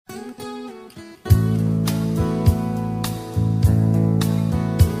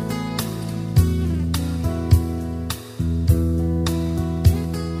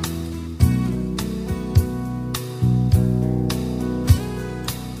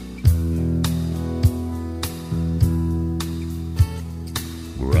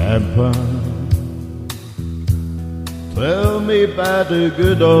Grandpa, tell me about the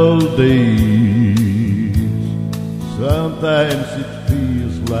good old days. Sometimes it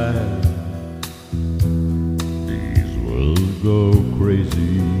feels like these will go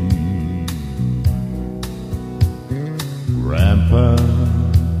crazy. Grandpa,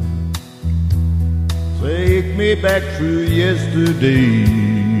 take me back through yesterday,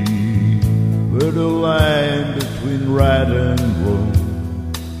 where the line between right and wrong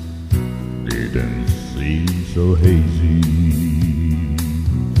didn't seem so hazy.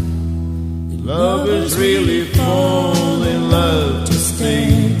 Lovers really fall in love to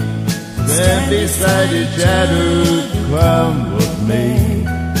stay, stand beside each other, come what may.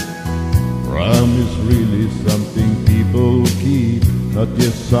 Promise really something people keep, not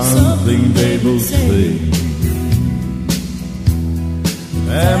just something they will say.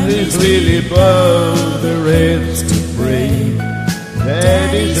 Families really bow their heads to pray,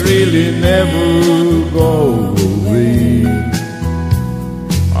 daddies really never go away.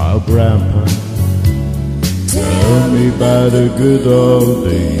 Oh, Grandpa, tell me about the good old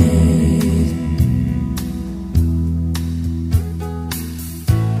days.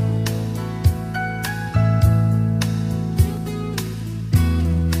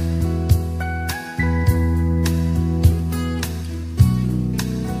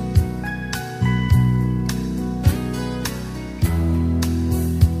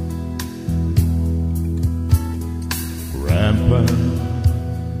 Grandpa,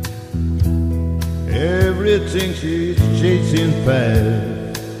 everything she's chasing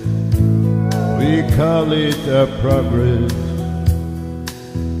fast, we call it our progress,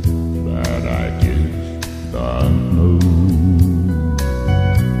 but I just don't know.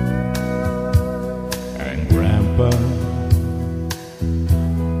 And Grandpa,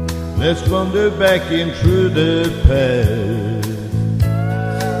 let's wander back in through the past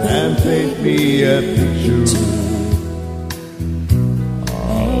and paint me a picture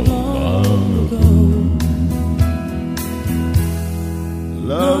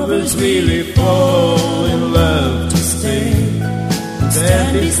lovers really fall in love to stay,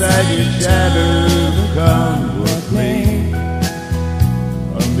 stand beside each other, come what may.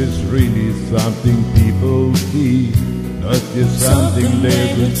 And it's really something people keep, not just something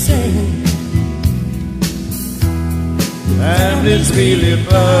they would say. Families really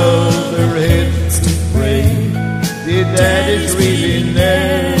bow their heads to pray, the daddies really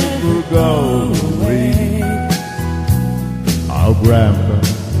never go away. Oh, Grandpa,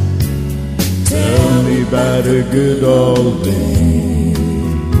 tell me about the good old days.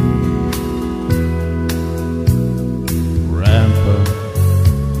 Grandpa,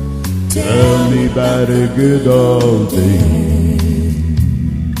 tell me about the good old days.